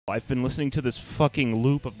I've been listening to this fucking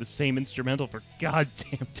loop of the same instrumental for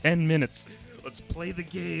goddamn 10 minutes. Let's play the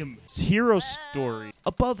game. It's Hero Story.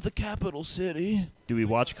 Above the capital city. Do we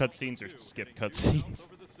watch cutscenes or skip cutscenes?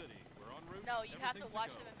 No, you have to watch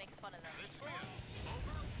them and make fun of them.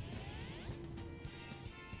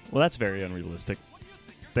 Well, that's very unrealistic.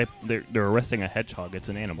 They're arresting a hedgehog. It's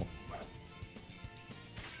an animal.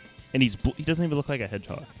 And he doesn't even look like a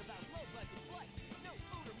hedgehog.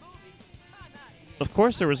 Of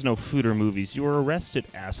course there was no food or movies. You were arrested,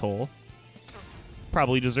 asshole.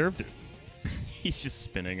 Probably deserved it. He's just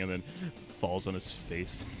spinning and then falls on his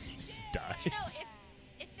face. He just dies. You know,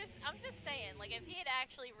 it's just, I'm just saying, like, if he had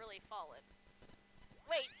actually really fallen.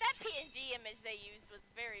 Wait, that PNG image they used was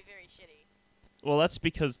very, very shitty. Well, that's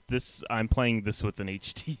because I'm playing this with an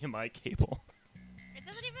HDMI cable. It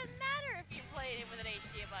doesn't even matter if you played it with an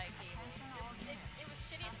HDMI cable. It was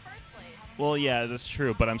shitty in the first place. Well, yeah, that's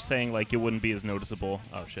true, but I'm saying, like, it wouldn't be as noticeable.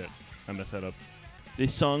 Oh, shit. I messed that up.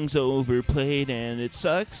 This song's overplayed and it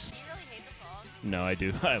sucks. Do you really hate the song? No, I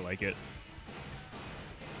do. I like it.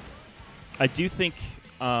 I do think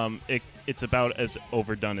it's about as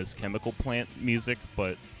overdone as Chemical Plant music,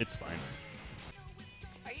 but it's fine.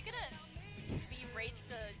 Are you gonna berate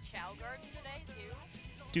the Chow Garden today, too?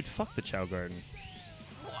 Dude, fuck the Chow Garden.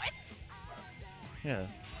 What? Yeah. You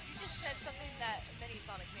just said something that many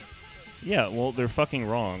Sonic fans would. Yeah, well, they're fucking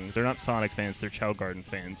wrong. They're not Sonic fans, they're Chow Garden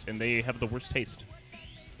fans, and they have the worst taste.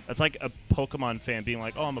 That's like a Pokemon fan being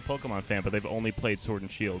like, oh, I'm a Pokemon fan, but they've only played Sword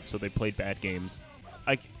and Shield, so they played bad games.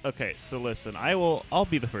 Okay, so listen, I'll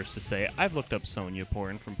be the first to say, I've looked up Sonya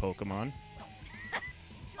porn from Pokemon.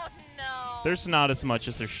 Oh, no. There's not as much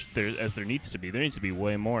as there needs to be. There needs to be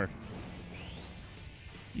way more.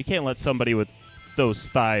 You can't let somebody with those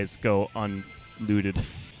thighs go unlooted.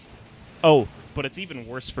 Oh, but it's even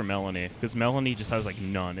worse for Melanie, because Melanie just has, like,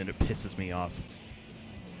 none, and it pisses me off.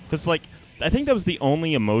 Because, like, I think that was the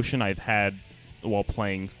only emotion I've had while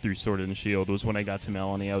playing through Sword and Shield was when I got to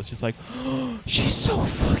Melanie. I was just like, oh, she's so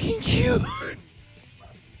fucking cute!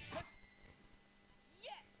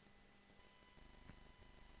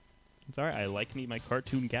 It's alright, I like me my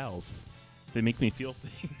cartoon gals. They make me feel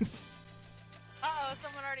things. Uh-oh,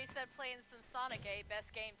 someone already said playing some Sonic, eh?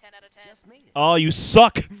 Best game, 10 out of 10. Just me. Oh, you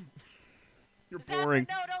suck! You're boring.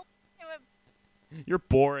 No, don't do him. You're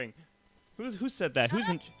boring. Who said that? Who's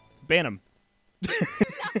in... Ban him. No.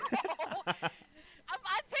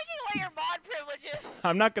 I'm taking away your mod privileges.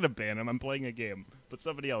 I'm not gonna ban him. I'm playing a game. But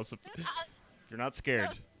somebody else. If you're not scared.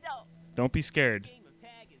 No. Don't be scared. Game of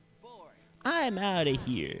tag is boring. I'm out of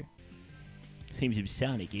here. Seems to be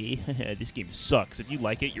Sonic, eh? This game sucks. If you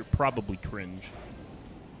like it, you're probably cringe.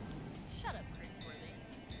 Shut up, cringeworthy.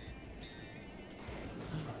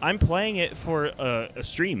 I'm playing it for a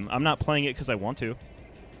stream. I'm not playing it because I want to.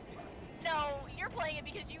 No, you're playing it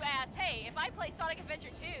because you asked, hey, if I play Sonic Adventure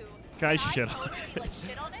 2, Guys, can I shit on totally, it. like,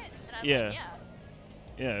 shit on it? And I'm Yeah. like, yeah.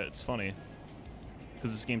 Yeah, it's funny.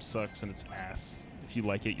 Because this game sucks and it's ass. If you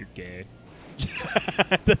like it, you're gay.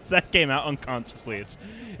 That came out unconsciously.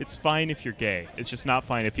 It's fine if you're gay. It's just not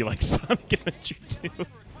fine if you like Sonic Adventure 2.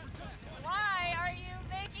 Why are you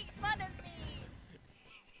making fun of me?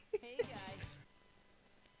 Hey guys.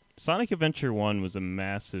 Sonic Adventure 1 was a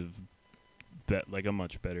massive like a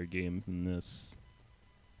much better game than this.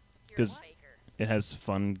 You're a 'Cause faker. it has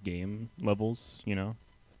fun game levels, you know.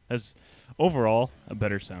 Has overall a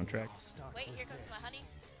better soundtrack. Wait, here comes my honey.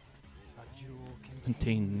 A jewel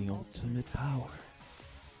Contain the ultimate power.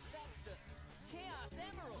 Chaos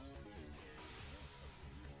Emerald.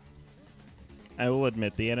 I will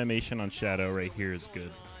admit the animation on Shadow right here is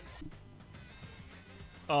good.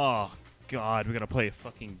 Oh god, we're gonna play a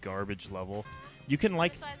fucking garbage level. You can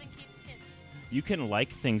like Criticizing keeps skin. you can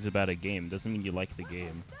like things about a game, doesn't mean you like the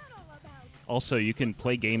game. Also, you can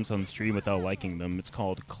play games on stream without liking them. It's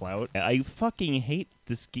called clout. I fucking hate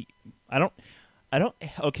this game. I don't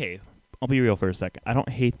okay, I'll be real for a second. I don't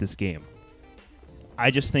hate this game.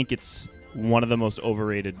 I just think it's one of the most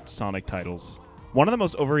overrated Sonic titles. One of the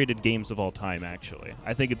most overrated games of all time, actually.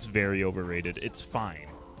 I think it's very overrated. It's fine.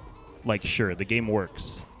 Like, sure, the game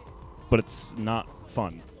works, but it's not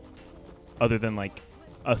fun. Other than, like,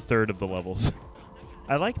 a third of the levels.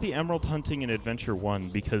 I like the Emerald hunting in Adventure 1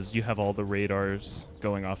 because you have all the radars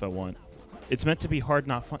going off at once. It's meant to be hard,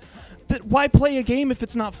 not fun. Why play a game if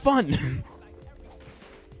it's not fun?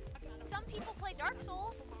 Some people play Dark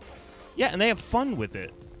Souls. Yeah, and they have fun with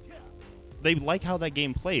it. They like how that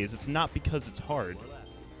game plays. It's not because it's hard.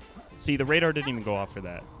 See, the radar didn't even go off for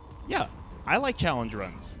that. Yeah, I like challenge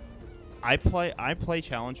runs. I play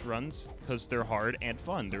challenge runs because they're hard and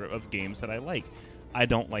fun. They're of games that I like. I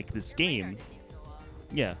don't like this game.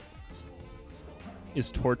 Yeah.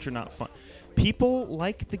 Is torture not fun? People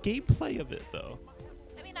like the gameplay of it, though.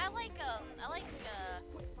 I mean, I like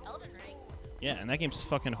Elden Ring. Yeah, and that game's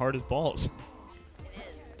fucking hard as balls. It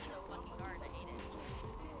is. It's so fucking hard. I hate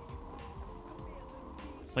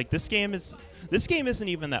it. Like, this game isn't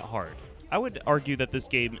even that hard. I would argue that this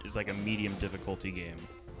game is like a medium difficulty game.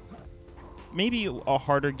 Maybe a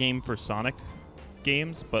harder game for Sonic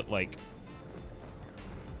games, but like,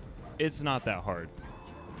 it's not that hard.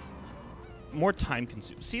 More time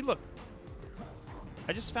consuming. See, look.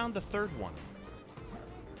 I just found the third one.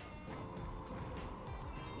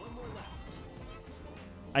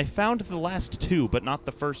 I found the last two, but not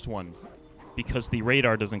the first one. Because the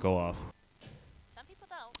radar doesn't go off. Some people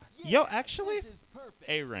don't. Yo, actually, This is perfect.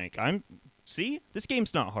 A rank. See? This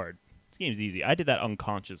game's not hard. This game's easy. I did that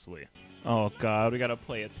unconsciously. Oh god, we gotta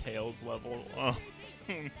play a Tails level. Oh.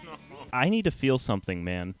 No. I need to feel something,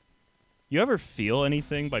 man. You ever feel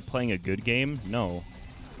anything by playing a good game? No.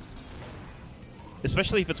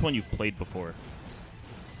 Especially if it's one you've played before.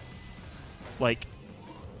 Like,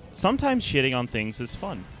 sometimes shitting on things is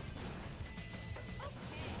fun.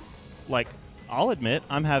 Like, I'll admit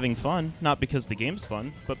I'm having fun, not because the game's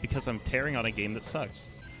fun, but because I'm tearing on a game that sucks.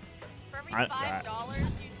 For every I- $5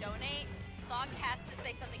 you donate, Sog has to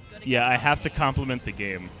say something good. Yeah, I against have the to game compliment the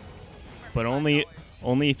game, for but $5.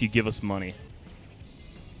 only if you give us money.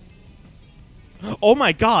 Oh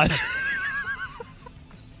my god!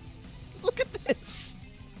 Look at this!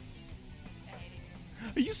 I hate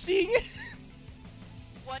it. Are you seeing it?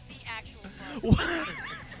 What the actual fuck?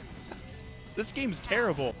 This game's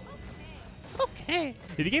terrible. Okay.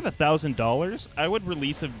 If you gave $1,000, I would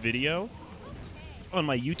release a video on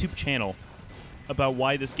my YouTube channel about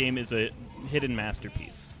why this game is a hidden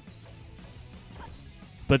masterpiece.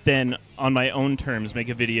 But then, on my own terms, make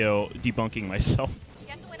a video debunking myself. You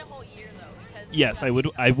have to wait a whole year though, because Yes, I would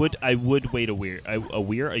wait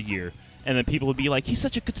a year, and then people would be like, "He's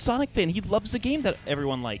such a good Sonic fan. He loves the game that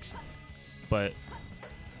everyone likes." But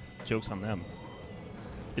joke's on them.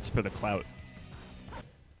 It's for the clout.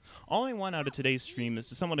 All I want out of today's stream is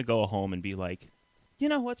for someone to go home and be like, "You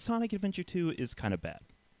know what? Sonic Adventure 2 is kind of bad."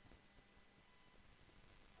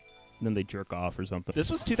 And then they jerk off or something. This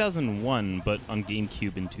was 2001, but on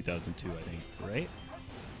GameCube in 2002, I think, right?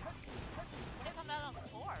 What did it come out on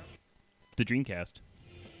before? The Dreamcast.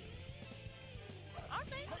 I don't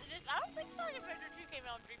think Sonic Adventure 2 came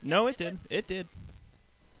out on Dreamcast. No, it did. It did.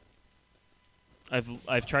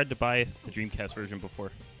 I've tried to buy the Dreamcast version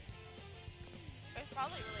before. It's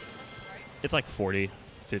probably really expensive, right? It's like 40,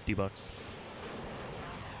 50 bucks.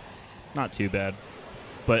 Not too bad.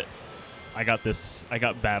 But I got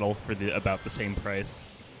Battle for about the same price.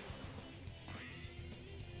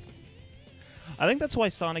 I think that's why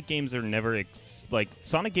Sonic games are never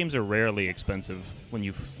Sonic games are rarely expensive when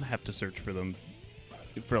you have to search for them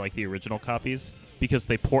for like the original copies, because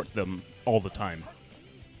they port them all the time.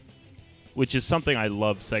 Which is something I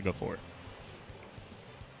love Sega for.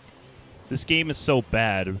 This game is so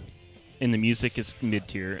bad, and the music is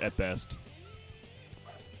mid-tier at best.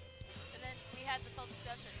 And then we had this whole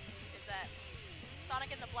discussion, is that Sonic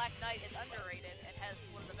and the Black Knight is underrated and has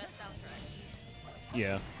one of the best soundtracks.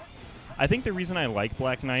 Yeah. I think the reason I like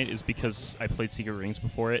Black Knight is because I played Secret Rings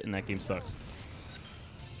before it, and that game sucks.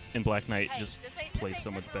 And Black Knight Hey, just this ain't plays so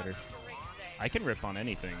much ripping on better. Secret Rings Day. I can rip on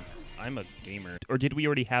anything. I'm a gamer. Or did we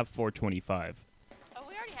already have 425? Oh,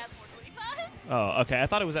 we already have 425? Oh, okay. I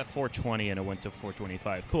thought it was at 420 and it went to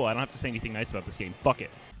 425. Cool. I don't have to say anything nice about this game. Fuck it.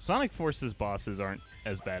 Sonic Force's bosses aren't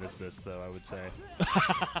as bad as this, though, I would say.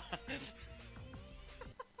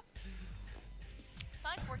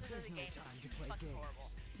 Sonic Forces as a game is fucking horrible.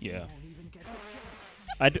 Yeah. Won't even get the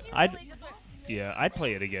chance. I'd Literally just yeah, I'd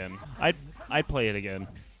play it again. I'd play it again.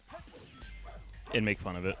 And make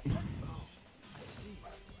fun of it. I see.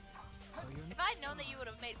 So you're if I'd known that you would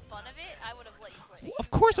have made fun of it, I would have let you play.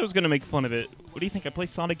 Of course I was going to make fun of it. What do you think? I play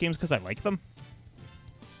Sonic games because I like them?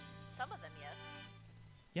 Some of them, yes.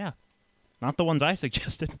 Yeah. Not the ones I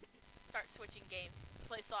suggested. Start switching games.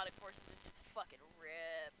 Play Sonic Forces and just fucking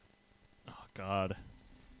rip. Oh, God.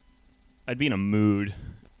 I'd be in a mood.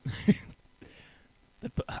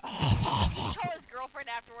 Tell his girlfriend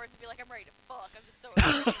afterwards and be like, I'm ready to fuck. I'm just so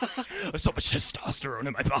excited right now." There's so much testosterone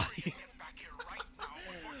in my body.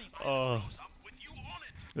 Oh,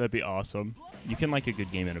 that'd be awesome. You can like a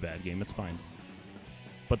good game and a bad game. It's fine.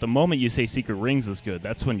 But the moment you say Secret Rings is good,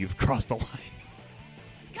 that's when you've crossed the line.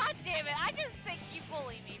 God damn it, I just think you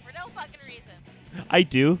bully me for no fucking reason. I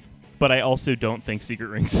do, but I also don't think Secret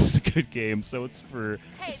Rings is a good game, so it's for...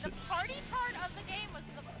 Hey, it's- the party part of the game was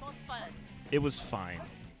the most fun. it was fine.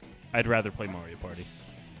 I'd rather play Mario Party.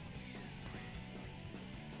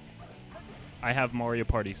 I have Mario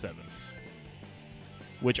Party 7,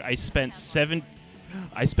 which I spent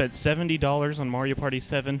 $70 on Mario Party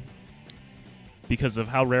 7 because of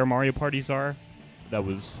how rare Mario Parties are. That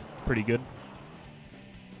was pretty good.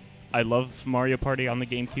 I love Mario Party on the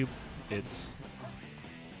GameCube. It's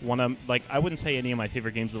one of, like, I wouldn't say any of my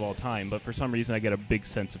favorite games of all time, but for some reason I get a big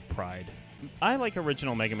sense of pride. I like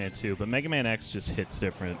original Mega Man 2, but Mega Man X just hits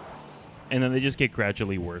different. And then they just get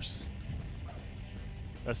gradually worse.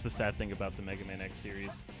 That's the sad thing about the Mega Man X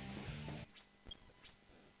series.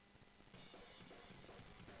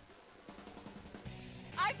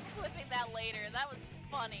 I'm clipping that later. That was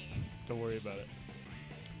funny. Don't worry about it.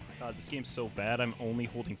 God, this game's so bad, I'm only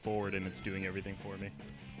holding forward and it's doing everything for me.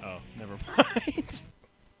 Oh, never mind.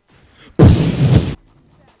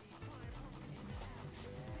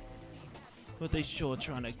 But they sure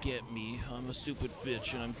trying to get me. I'm a stupid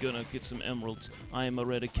bitch and I'm gonna get some emeralds. I am a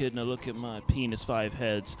red echidna, look at my penis 5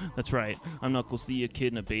 heads. That's right, I'm not gonna see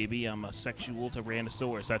echidna, baby. I'm a sexual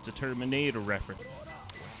tyrannosaurus. That's a Terminator reference.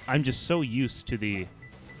 I'm just so used to the...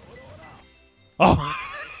 Oh!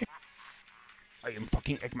 I am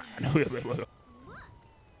fucking Eggman.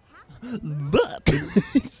 Look!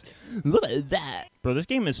 Look at that! Bro, this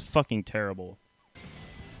game is fucking terrible.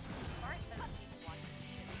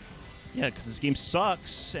 Yeah, because this game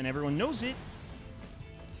sucks, and everyone knows it.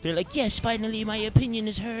 They're like, yes, finally my opinion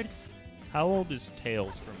is heard. How old is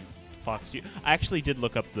Tails from Fox? I actually did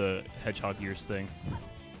look up the Hedgehog Years thing.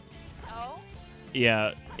 Oh?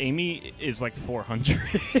 Yeah, Amy is like 400.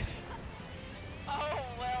 Oh,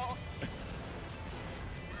 well.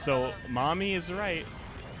 So, mommy is right.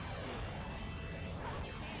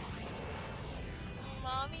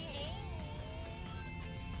 Mommy Amy.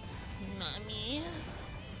 Mommy? Did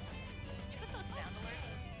you put those sound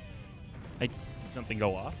alerts? Did something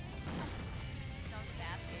go off? No, I'm just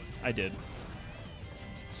asking. I did.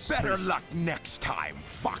 Better luck next time,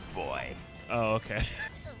 fuckboy. Oh, okay.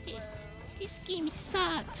 This game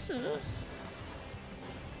sucks.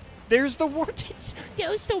 There's the wanted.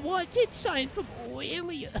 There's the wanted sign from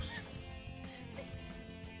earlier.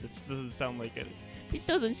 This doesn't sound like it. This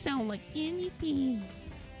doesn't sound like anything.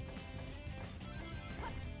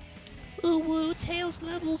 Ooh, woo, Tails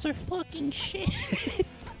levels are fucking shit.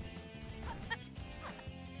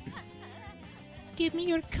 Give me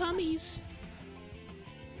your cummies.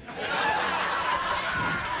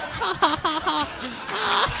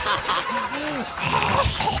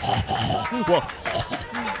 Whoa.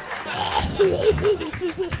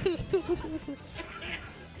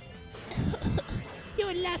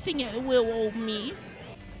 You're laughing at little old me.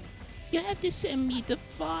 You have to send me the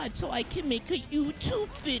VOD so I can make a YouTube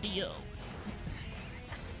video.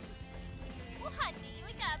 Well, honey,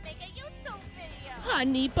 we gotta make a YouTube video.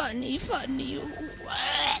 Honey bunny funny.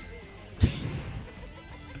 What?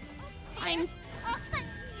 I'm... Oh, honey,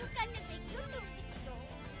 you gotta make YouTube video.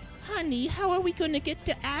 Honey, how are we gonna get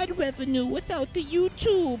the ad revenue without the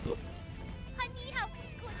YouTube? Honey, how we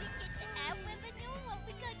gonna get the ad revenue? Well,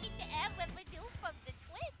 we gonna get the ad revenue from the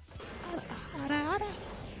Twitch.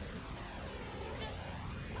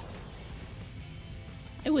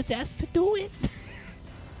 I was asked to do it.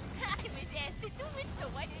 I was asked to do it, so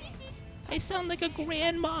I did it. I sound like a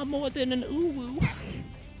grandma more than an uwu. You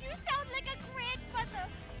sound like a grandmother.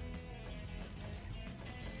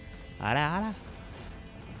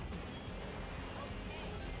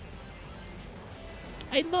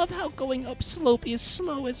 I love how going up slope is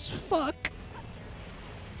slow as fuck.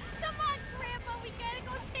 Come on, Grandma, we gotta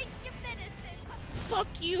go take your medicine. Fuck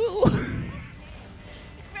you.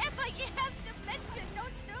 Grandma, you have dementia,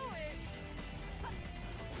 don't do it.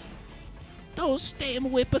 Those damn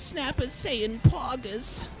whippersnappers saying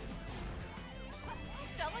poggers. You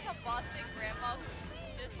sound like a Boston grandma who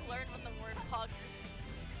just learned what the word pug is.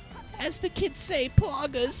 As the kids say,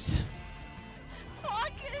 poggers.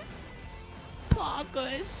 Poggers?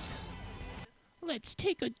 Poggers. Let's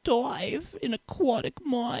take a dive in aquatic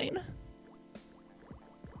mine.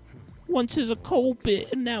 Once is a coal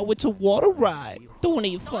bit and now it's a water ride.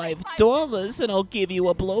 Donate $5 and I'll give you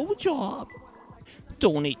a blowjob.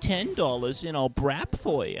 Donate $10 and I'll brap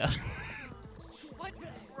for you. What's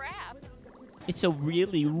rap? It's a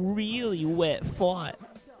really, really wet fart.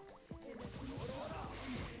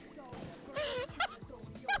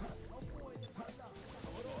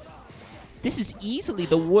 This is easily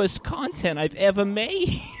the worst content I've ever made.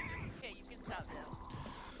 Okay, you can stop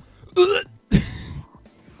now.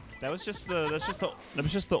 That was just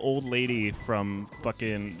the old lady from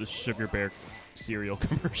fucking the Sugar Bear cereal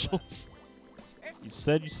commercials. You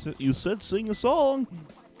said sing a song.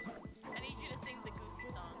 I need you to sing the Goofy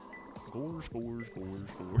song. Score, score, score,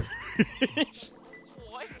 score.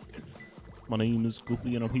 What? My name is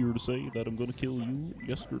Goofy, and I'm here to say that I'm gonna kill you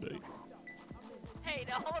yesterday. Hey,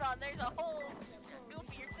 now hold on. There's a whole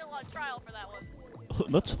Goofy. You're still on trial for that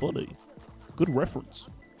one. That's funny. Good reference.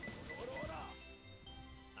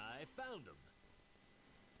 I found him.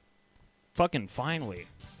 Fucking finally.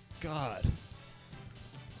 God.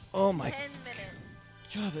 Oh my 10 minutes.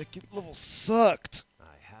 god, that level sucked.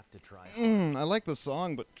 I have to try. I like the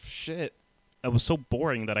song, but shit. It was so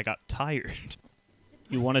boring that I got tired.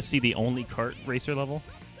 You want to see the only kart racer level?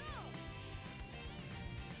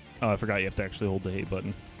 Oh, I forgot you have to actually hold the A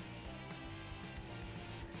button.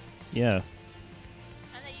 Yeah. And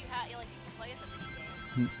then you can play as a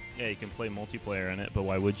mini game. Yeah, you can play multiplayer in it, but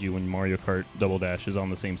why would you when Mario Kart Double Dash is on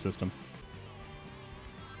the same system?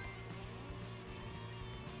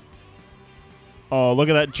 Oh, look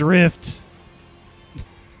at that drift!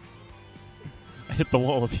 I hit the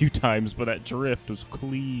wall a few times, but that drift was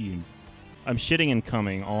clean. I'm shitting and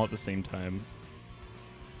coming all at the same time.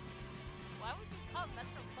 Why would you come? That's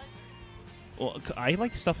no pleasure. Well, I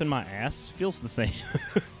like stuff in my ass. Feels the same.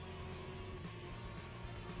 I'm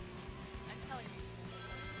telling you,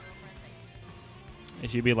 girlfriend thing. And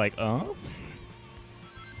she'd be like, oh?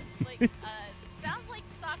 Like, sounds like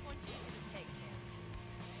Sock wants you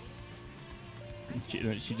to take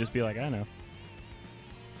him. She'd just be like, I know.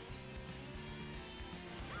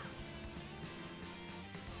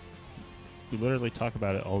 We literally talk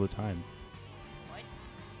about it all the time. What?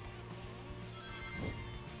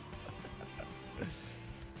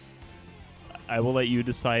 I will let you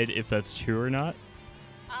decide if that's true or not.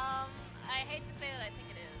 I hate to say that I think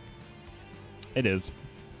it is. It is.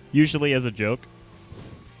 Usually as a joke.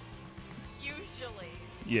 Usually.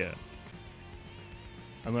 Yeah.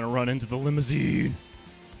 I'm gonna run into the limousine.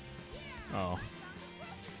 Oh.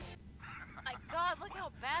 My god, look how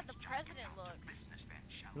bad the president looks.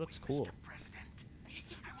 He looks cool.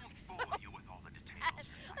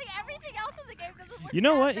 Like everything else in the game doesn't look You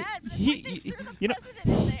know that what? bad, but He- they threw the you know- president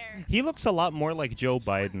in there. He looks a lot more like Joe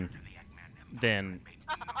Biden than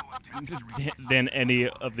any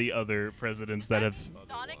of the other presidents that have.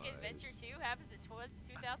 Sonic Adventure 2 happens in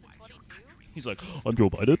 2022? He's like, I'm Joe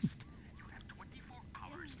Biden.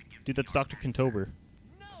 Dude, that's Dr. Kentober.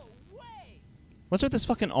 No way! What's with this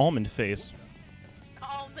fucking almond face?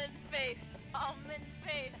 Almond face. Almond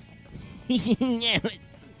face.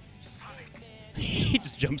 He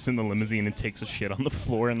just jumps in the limousine and takes a shit on the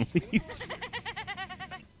floor and leaves.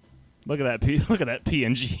 Look at that look at that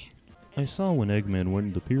PNG. I saw when Eggman went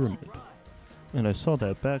in the pyramid. And I saw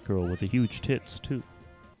that Batgirl with the huge tits, too.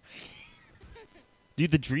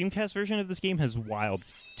 Dude, the Dreamcast version of this game has wild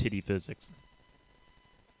titty physics.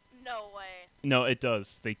 No way. No, it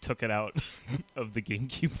does. They took it out of the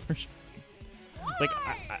GameCube version. Like,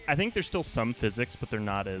 I think there's still some physics, but they're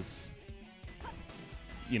not as...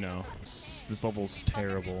 You know, this level's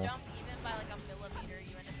terrible. If you jump even by like a millimeter,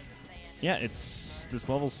 you end up in the sand. Yeah, this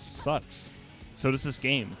level sucks. So does this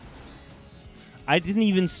game. I didn't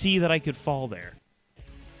even see that I could fall there.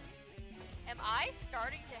 Am I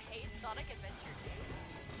starting to hate Sonic Adventure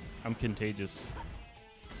 2? I'm contagious.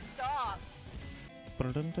 Stop.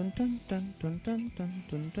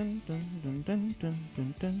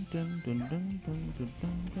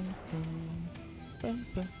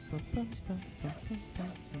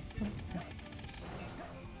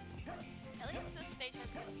 At least this stage has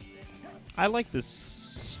good music. I like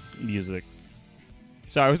this music.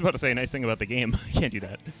 Sorry, I was about to say a nice thing about the game. I can't do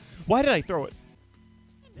that. Why did I throw it?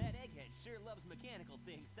 That egghead sure loves mechanical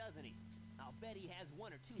things, doesn't he? I'll bet he has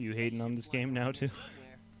one or two. You hating on this game now, too?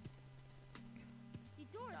 The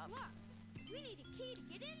door's locked. We need a key to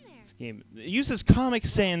get in there. This game uses Comic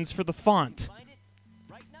Sans for the font. Find it?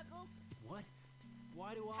 Right, Knuckles? What?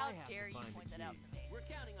 Why do How I have dare to you find point the that out key? to me? We're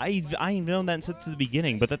counting on I've known that since the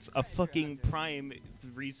beginning, but that's a fucking prime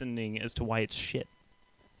reasoning as to why it's shit.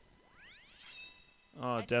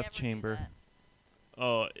 Oh, I'd Death never do Chamber. that.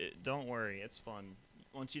 Oh, don't worry, it's fun.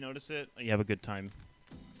 Once you notice it, you have a good time.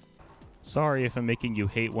 Sorry if I'm making you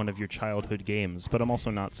hate one of your childhood games, but I'm also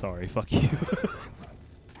not sorry. Fuck you.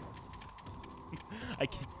 I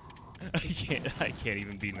can't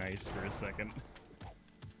even be nice for a second.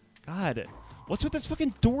 God, what's with this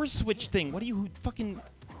fucking door switch thing? What do you fucking...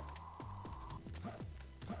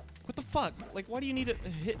 What the fuck? Like, why do you need to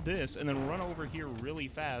hit this and then run over here really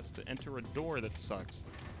fast to enter a door that sucks?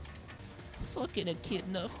 Fucking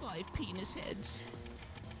echidna, 5 penis heads.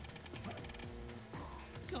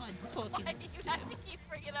 God fucking Why do you have to keep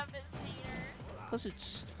bringing up his wiener? Because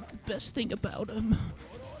it's the best thing about him.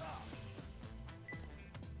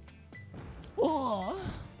 Oh,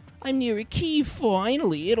 I'm near a key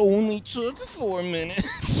finally. It only took 4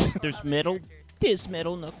 minutes. There's Other metal. characters. There's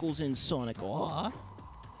Metal Knuckles and Sonic. Aw.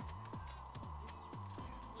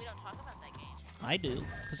 We don't talk about that game. I do,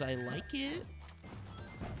 because I like it.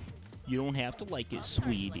 You don't have to like it,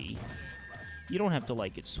 sweetie. You don't have to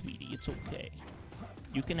like it, sweetie. It's okay.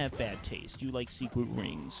 You can have bad taste. You like secret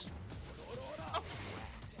rings.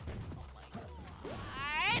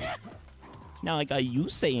 Now I got you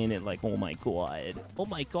saying it like, oh my god. Oh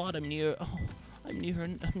my god, I'm near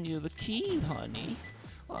the key, honey.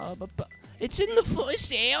 But it's in the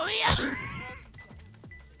first area.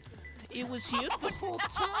 It was here the whole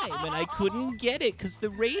time, and I couldn't get it because the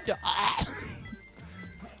radar.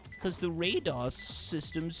 Because the radar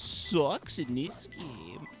system sucks in this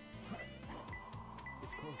game.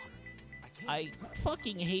 It's closer. I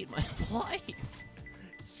fucking hate my life.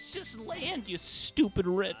 Just land, you stupid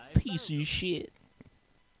red piece of shit.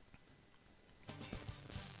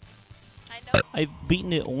 I know. I've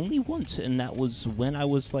beaten it only once, and that was when I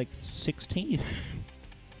was like 16.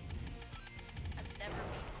 I've never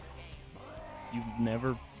beaten the game. You've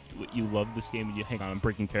never. You love this game, and you hang on. I'm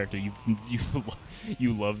breaking character. You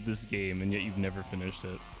love this game, and yet you've never finished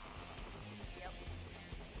it. Yep.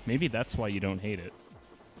 Maybe that's why you don't hate it.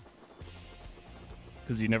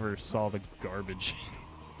 Because you never saw the garbage.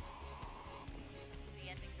 The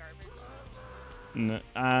ending garbage.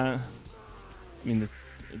 I mean,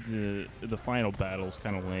 the final battle's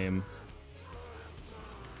kind of lame.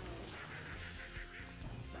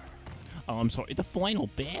 Oh, I'm sorry. The final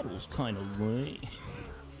battle's kind of lame.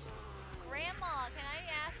 Grandma, can I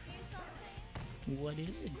ask you something? What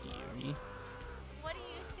is it, dearie? What do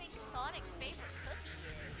you think Sonic's favorite cookie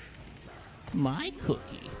is? My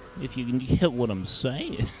cookie, if you can get what I'm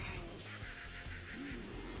saying.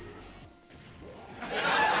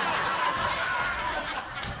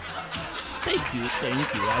 Thank you.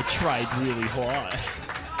 I tried really hard.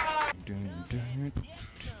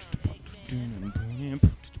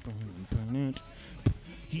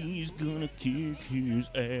 He's gonna kick his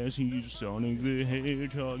ass. He's Sonic the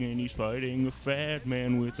Hedgehog, and he's fighting a fat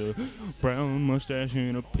man with a brown mustache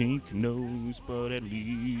and a pink nose. But at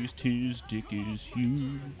least his dick is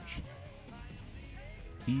huge.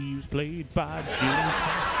 He's played by Jim.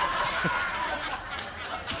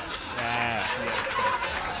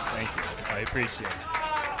 Thank you. I appreciate it.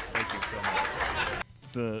 Thank you so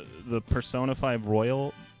much. The Persona 5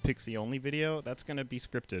 Royal Pixie Only video, that's gonna be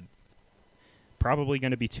scripted. Probably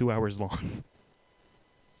gonna be 2 hours long.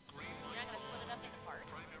 You're not gonna split it up into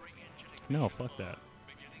parts? No, fuck that.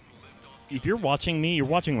 If you're watching me, you're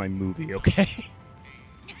watching my movie, okay?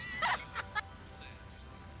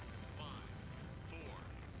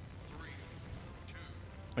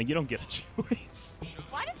 Like, you don't get a choice.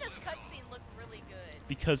 Why did this cutscene look really good?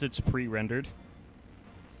 Because it's pre-rendered.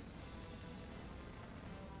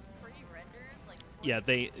 Pre-rendered? Like, before Yeah, the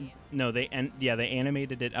they game? they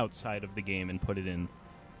animated it outside of the game and put it in.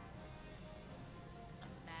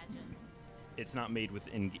 Imagine. It's not made with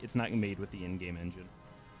the in-game engine.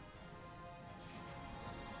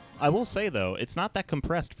 I will say though, it's not that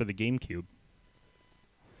compressed for the GameCube.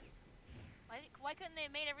 Why couldn't they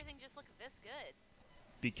have made everything just look this good?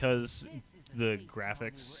 Because This is the space colony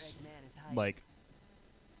graphics, where Eggman is hiding. like,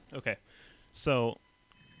 okay, so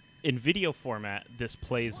in video format, this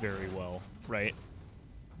plays very well, right?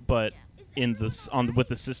 But in with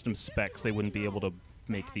the system specs, they wouldn't be able to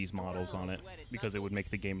make these models on it because it would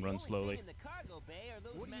make the game run slowly. In the cargo bay are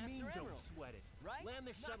those What do you master mean, don't emeralds, sweat it? right? Land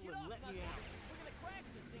the Knock shuttle it and off, let me Knuckles. out. We're gonna crash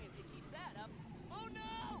this thing if you keep that up. Oh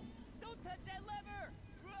no! Don't touch that lever!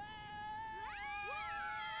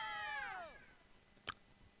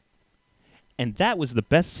 And that was the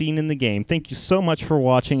best scene in the game. Thank you so much for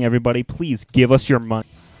watching, everybody. Please give us your money.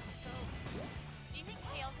 So, do you think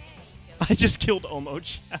Tails can I just killed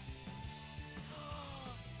Omoch.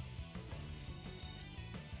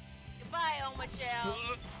 Goodbye, oh Michelle.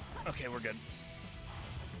 Okay, we're good.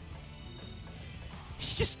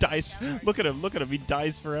 He just dies. Look at him. Look at him. He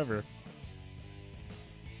dies forever.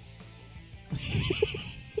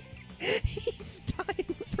 He's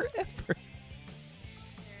dying forever.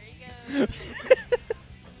 There he goes.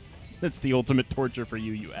 That's the ultimate torture for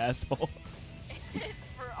you, you asshole.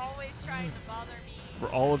 For always trying to bother me. For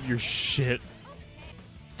all of your shit.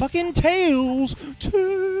 Fucking Tails!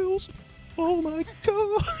 Tails! Oh my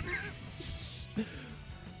god!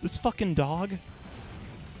 This fucking dog.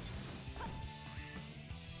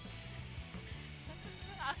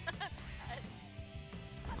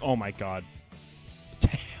 Oh my god.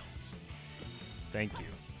 Tails. Thank you.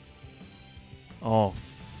 Oh,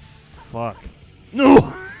 fuck. No!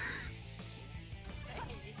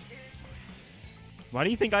 Why do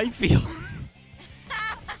you think I feel? No,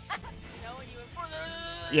 when you went,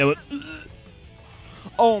 Yeah, but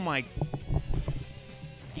Oh my.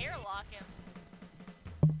 Airlock him.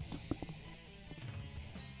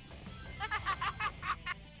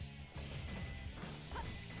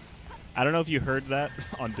 I don't know if you heard that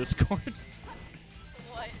on Discord.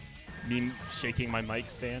 What? Me shaking my mic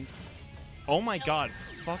stand. Oh my god,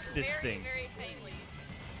 fuck this Very, thing. very faintly.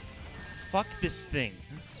 Fuck this thing.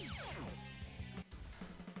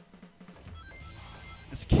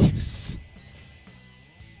 This game is...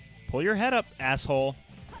 Pull your head up, asshole.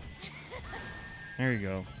 There you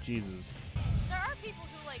go. Jesus. There are people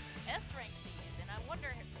who like S-rank these, and I wonder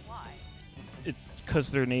why. It's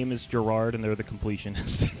because their name is Gerard and they're the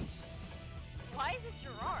completionist. Why is it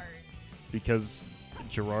Gerard? Because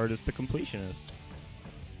Gerard is the completionist.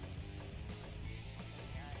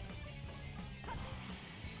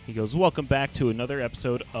 He goes, welcome back to another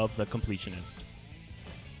episode of The Completionist.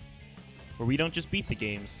 Where we don't just beat the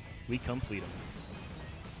games, we complete them.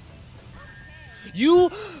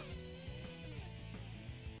 You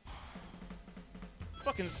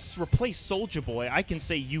fucking replace Soulja Boy. I can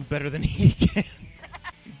say you better than he can. I'm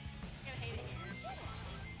gonna hate it here.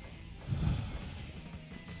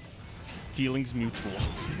 Feelings mutual.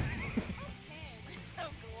 I'm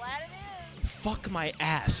glad it is. Fuck my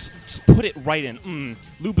ass. Just put it right in.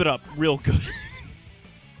 Lube it up real good.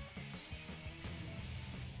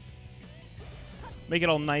 Make it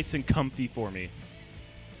all nice and comfy for me.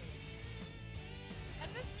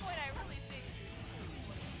 At this point, I really think.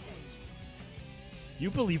 You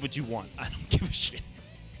believe what you want. I don't give a shit.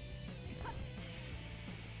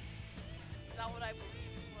 It's not what I believe,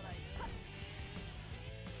 it's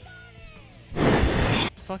what I do.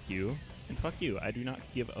 Fuck you. And fuck you. I do not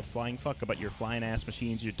give a flying fuck about your flying ass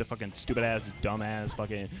machines, your fucking stupid ass, dumb ass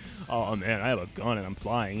fucking. Oh man, I have a gun and I'm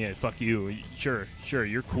flying. Yeah, fuck you. Sure,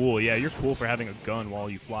 you're cool. Yeah, you're cool for having a gun while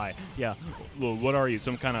you fly. Yeah, well, what are you?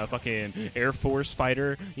 Some kind of fucking Air Force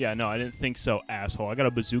fighter? Yeah, no, I didn't think so, asshole. I got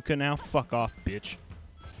a bazooka now? Fuck off, bitch.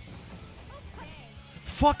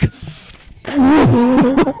 Fuck! This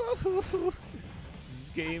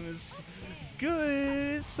game is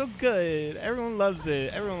good. It's so good. Everyone loves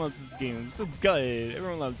it. Everyone loves this game. It's so good.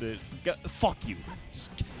 Everyone loves it. Fuck you.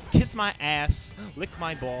 Just kiss my ass. Lick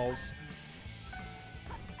my balls.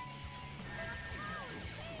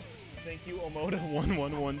 Thank you,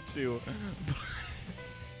 Omoda1112.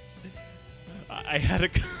 I had to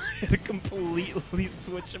completely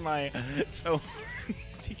switch my tone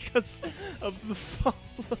because of the follow.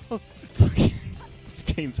 This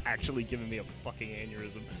game's actually giving me a fucking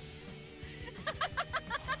aneurysm.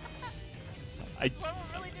 Well,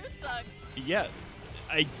 really do suck. Yeah,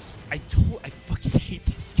 I fucking hate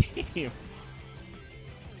this game.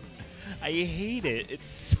 I hate it. It's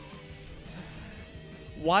so...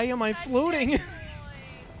 Why am I floating?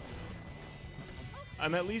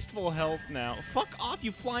 I'm at least full health now. Fuck off,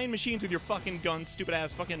 you flying machines with your fucking guns, stupid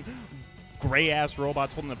ass fucking gray ass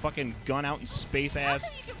robots holding a fucking gun out in space ass. How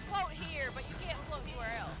come you can float here, but you can't float anywhere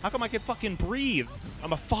else? How come I can fucking breathe?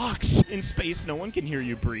 I'm a fox in space. No one can hear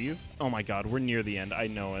you breathe. Oh my god, we're near the end. I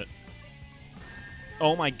know it.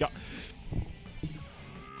 Oh my god.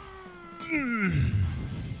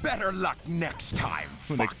 Better luck next time,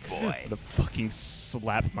 fuckboy. I'm gonna fucking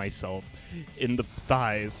slap myself in the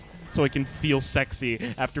thighs so I can feel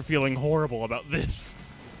sexy after feeling horrible about this.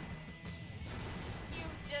 You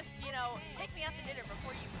just, take me out to dinner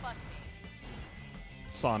before you fuck me.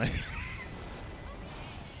 Sonic.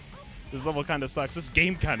 This level kind of sucks. This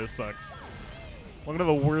game kind of sucks. One of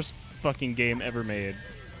the worst fucking game ever made.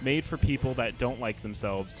 Made for people that don't like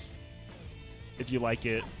themselves. If you like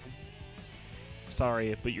it,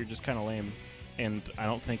 sorry, but you're just kind of lame. And I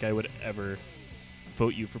don't think I would ever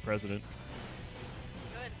vote you for president.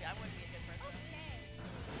 Good. I wouldn't be a good president.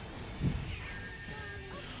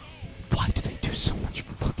 Why do they do so much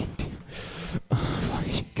fucking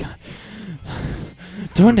fucking God.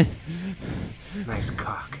 Darn it. Nice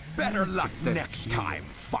cock. Better luck next time,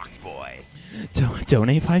 fuckboy.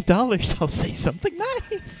 Donate $5. I'll say something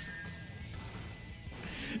nice.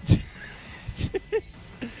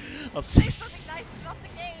 I'll say Something nice about the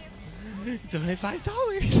game. donate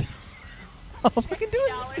 $5. I'll fucking do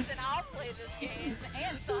it. $50 and I'll play this game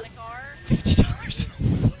and Sonic R. $50.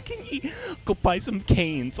 I'll fucking eat. Go buy some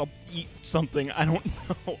canes. I'll eat something. I don't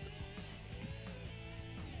know.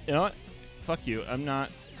 You know what? Fuck you. I'm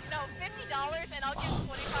not. No, $50 and I'll give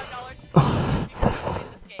 $25 because I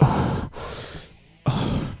played this game.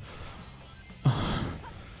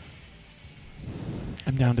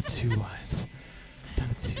 I'm down to 2 lives. I'm down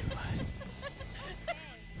to 2 lives.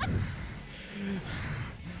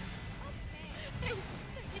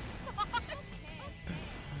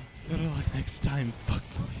 Better luck next time,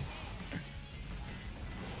 fuckboy.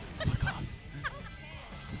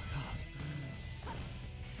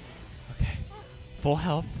 Full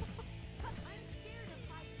health.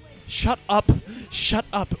 Shut up. Shut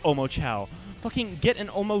up, Omo Chow. Fucking get an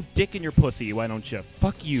Omo dick in your pussy, why don't you?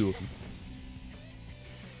 Fuck you.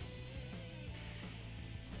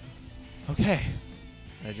 Okay.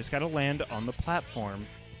 I just gotta land on the platform.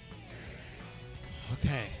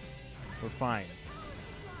 Okay. We're fine.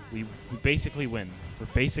 We basically win. We're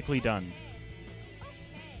basically done.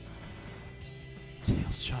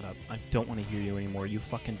 Tails, shut up. I don't want to hear you anymore, you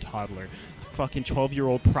fucking toddler. Fucking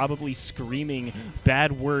 12-year-old probably screaming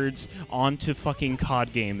bad words onto fucking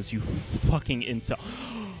COD games, you fucking incel.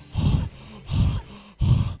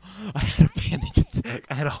 I had a panic attack.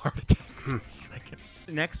 I had a heart attack for a second.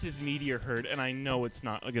 Next is Meteor Herd, and I know it's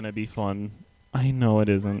not gonna be fun. I know it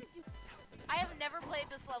isn't. I have never played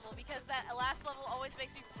this level because that last level always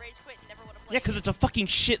makes me rage quit and never want to play. Yeah, because it's a fucking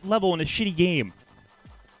shit level in a shitty game.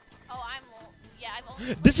 Oh, I've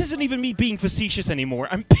only. This isn't even me being facetious anymore.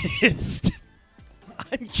 I'm pissed.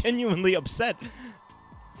 I'm genuinely upset. He's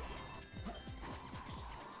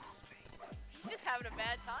just having a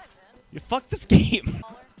bad time, man. You fuck this game.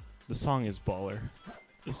 Baller. The song is baller.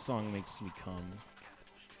 This song makes me come.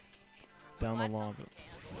 Down the lava.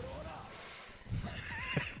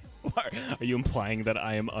 Are you implying that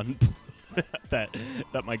I am that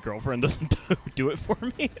my girlfriend doesn't do it for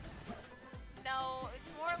me? No,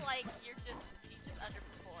 it's more like he's just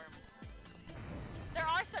underperformed. There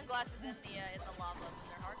are sunglasses in the lava, but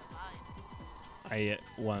they're hard to find.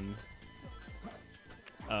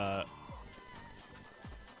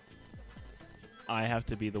 I have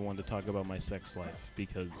to be the one to talk about my sex life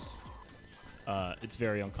because it's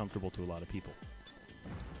very uncomfortable to a lot of people.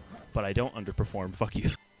 But I don't underperform. Fuck you. You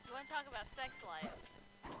want to talk about sex lives?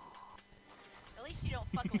 At least you don't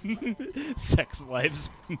fuck with people. Sex lives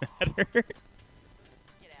matter.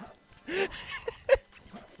 Get out.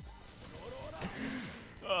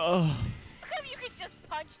 Oh. How come you can just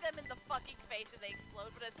punch them in the fucking face and they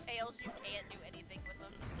explode, but as Tails you can't do anything with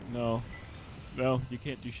them? No. No, you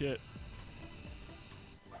can't do shit.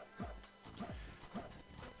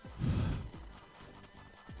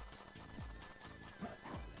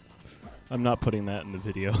 I'm not putting that in the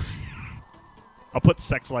video. I'll put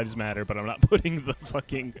sex lives matter, but I'm not putting the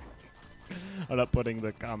fucking... I'm not putting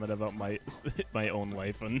the comment about my own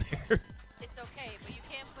life on there. It's okay, but you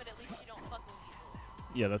can put at least you don't fuck with people.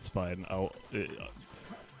 Yeah, that's fine. I'll...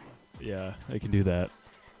 yeah, I can do that.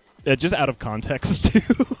 Just out of context, too.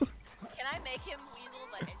 Can I make him Weasel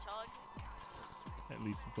the Hedgehog? At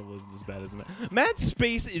least it wasn't as bad as Mad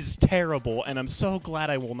Space is terrible, and I'm so glad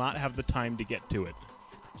I will not have the time to get to it.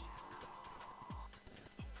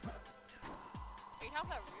 Are you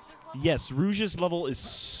talking about Rouge's level? Yes, Rouge's level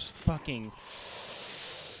is fucking...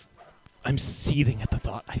 I'm seething at the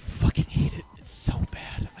thought. I fucking hate it. It's so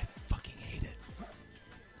bad. I fucking hate it.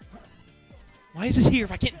 Why is it here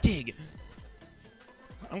if I can't dig?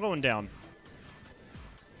 I'm going down.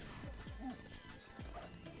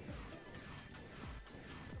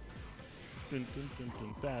 Dun, dun, dun,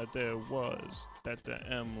 dun, that there was, that the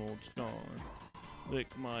emerald's gone. Lick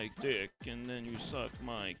my dick and then you suck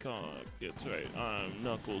my cock. That's right, I'm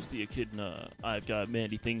Knuckles the Echidna. I've got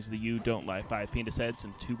many things that you don't like. 5 penis heads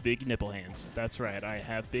and 2 big nipple hands. That's right, I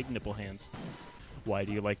have big nipple hands. Why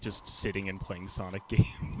do you like just sitting and playing Sonic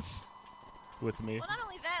games with me? Well, not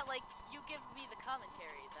only that, like, you give me the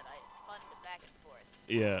commentary that it's fun with back and forth.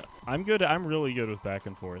 Yeah, I'm good. I'm really good with back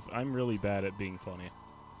and forth. I'm really bad at being funny.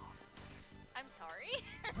 I'm sorry?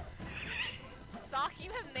 Sock,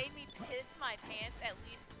 you have made me piss my pants at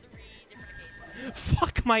least 3 different occasions.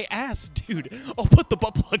 Fuck my ass, dude. I'll put the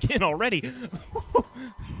butt plug in already.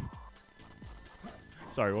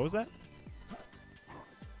 Sorry, what was that?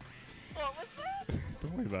 What was that?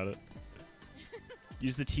 Don't worry about it.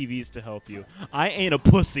 Use the TVs to help you. I ain't a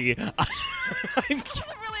pussy. I was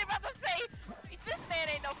really about to say, this man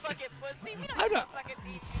ain't no fucking pussy. We don't have no fucking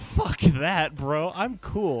TV. Fuck that, bro. I'm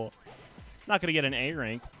cool. Not gonna get an A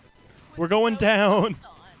rank. We're going down.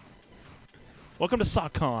 Welcome to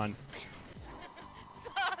SockOwner.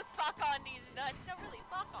 Sock on these nuts. No, really,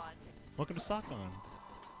 sock on. Welcome to SockOwner.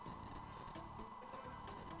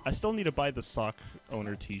 I still need to buy the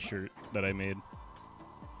SockOwner t-shirt that I made.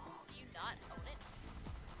 Do you not own it?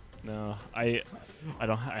 No, I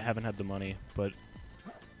haven't had the money, but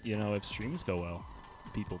you know, if streams go well,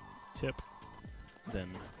 people tip, then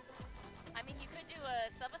I mean, you could do a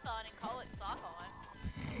subathon and call it Sock On.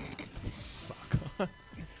 SockOwner.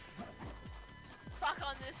 Sock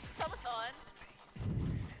on this subathon.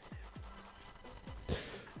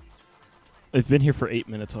 I've been here for 8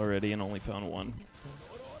 minutes already and only found 1.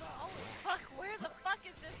 Holy fuck, where the fuck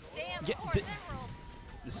is this damn Yeah, fourth emerald?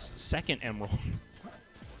 This second emerald.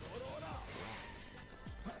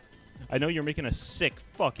 I know you're making a sick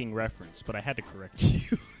fucking reference, but I had to correct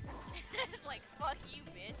you. Like, fuck you,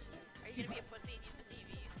 bitch. Are you gonna be a pussy and use the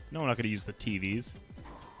TVs? No, I'm not going to use the TVs.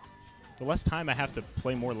 The less time I have to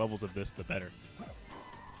play more levels of this, the better.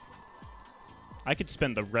 I could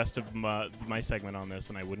spend the rest of my segment on this,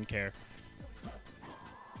 and I wouldn't care.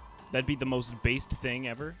 That'd be the most based thing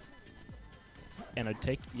ever. And I'd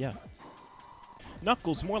take... Yeah.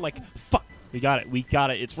 Knuckles, more like... Fuck! We got it. We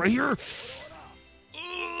got it. It's right here!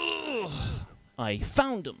 Ugh. I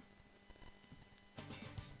found him.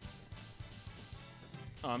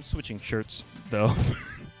 Oh, I'm switching shirts, though. Give me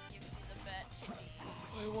the bat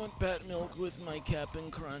shitty. I want bat milk with my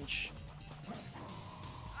Cap'n Crunch.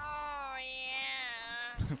 Oh,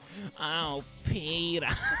 yeah. Ow, Peter.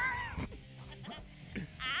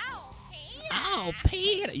 Ow, Peter. Ow,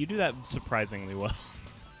 Peter! You do that surprisingly well.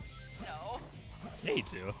 No. Yeah, you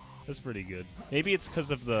do. That's pretty good. Maybe it's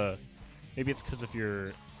because of the... Maybe it's because of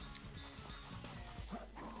your...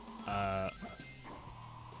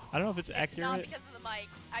 I don't know if it's accurate. Not because of the mic.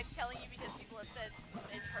 I'm telling you because people have said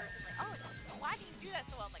in person, like, oh, why do you do that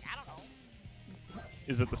so well? I'm like, I don't know.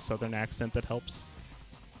 Is it the southern accent that helps?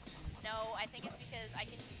 No, I think it's because I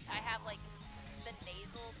have, like, the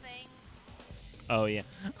nasal thing. Oh, yeah.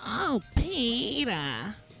 Oh, Peter.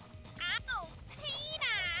 Ow,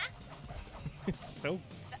 Peter! It's so...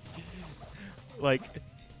 Like,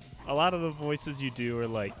 a lot of the voices you do are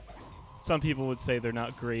like... Some people would say they're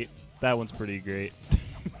not great. That one's pretty great.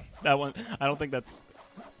 That one, I don't think that's...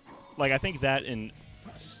 Like, I think that in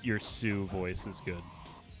your Sue voice is good.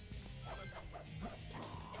 Listen,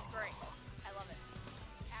 it's great. I love it.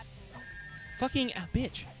 Absolutely. Fucking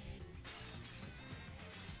bitch.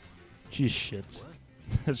 She shits.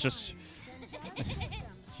 It's just...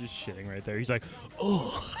 Just shitting right there. He's like,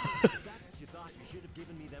 oh.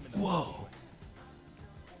 Whoa.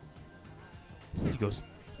 He goes,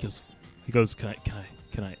 can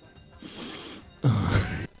I?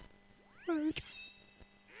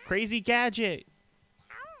 Crazy gadget.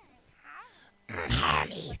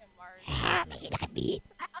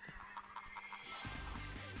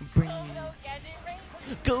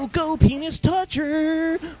 Go, go, penis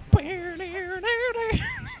toucher.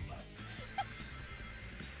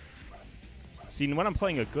 See, when I'm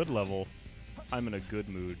playing a good level, I'm in a good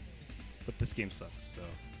mood. But this game sucks, so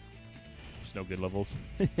there's no good levels.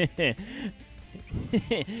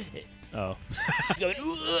 Oh. It's going,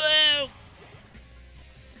 whoa!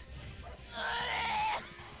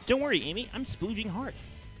 Don't worry, Amy. I'm splooging hard.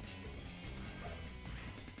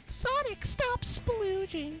 Sonic, stop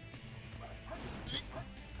splooging.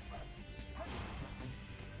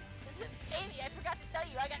 Amy, I forgot to tell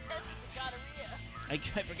you, I got tested with gonorrhea.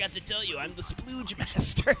 I forgot to tell you, I'm the splooge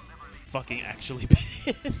master. Fucking actually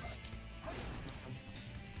pissed.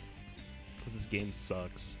 Because this game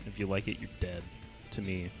sucks. If you like it, you're dead. To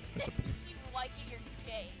me. If you like it, you're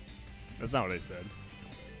gay. That's not what I said.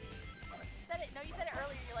 You said it. No, you said it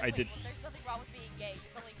earlier. You're like, I wait, did. there's nothing wrong with being gay. You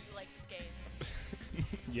told me you like gays.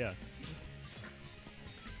 Yeah.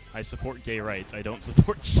 I support gay rights. I don't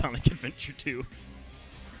support Sonic Adventure 2.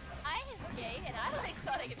 I am gay, and I like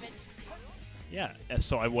Sonic Adventure 2. Yeah,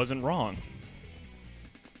 so I wasn't wrong.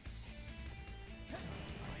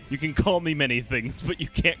 You can call me many things, but you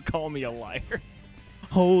can't call me a liar.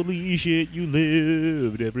 Holy shit, you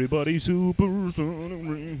lived. Everybody super sonic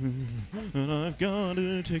ring. And I've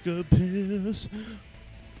gotta take a piss.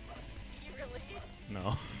 You really?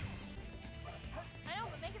 No. I know,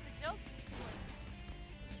 but making the joke.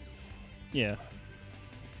 Yeah.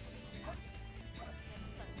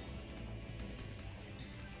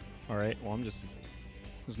 Alright, well, I'm just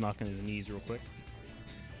knocking his knees real quick.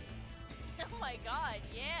 Oh my god,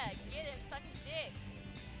 yeah, get him, suck his dick.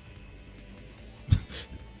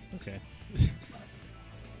 Okay.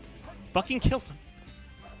 Fucking kill him.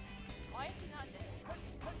 Why is he not dead?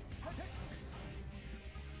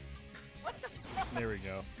 What the fuck? There we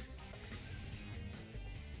go.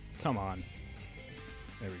 Come on.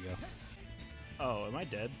 There we go. Oh, am I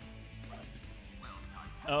dead?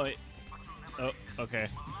 Oh, wait. Oh, okay.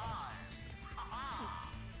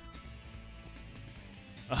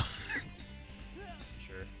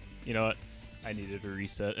 Sure. You know what? I needed a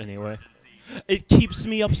reset anyway. It keeps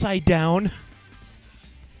me upside down.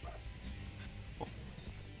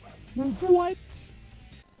 What?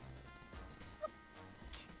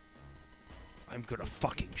 I'm gonna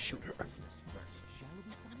fucking shoot her.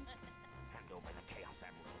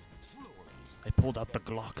 I pulled out the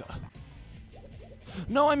Glocka.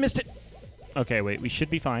 No, I missed it. Okay, wait. We should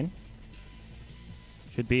be fine.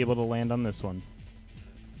 Should be able to land on this one.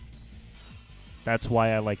 That's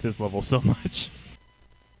why I like this level so much.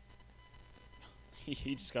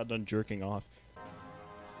 He just got done jerking off.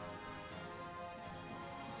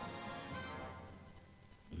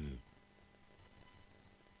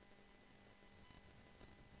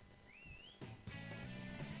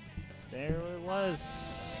 There it was.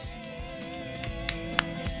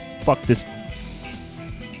 Fuck this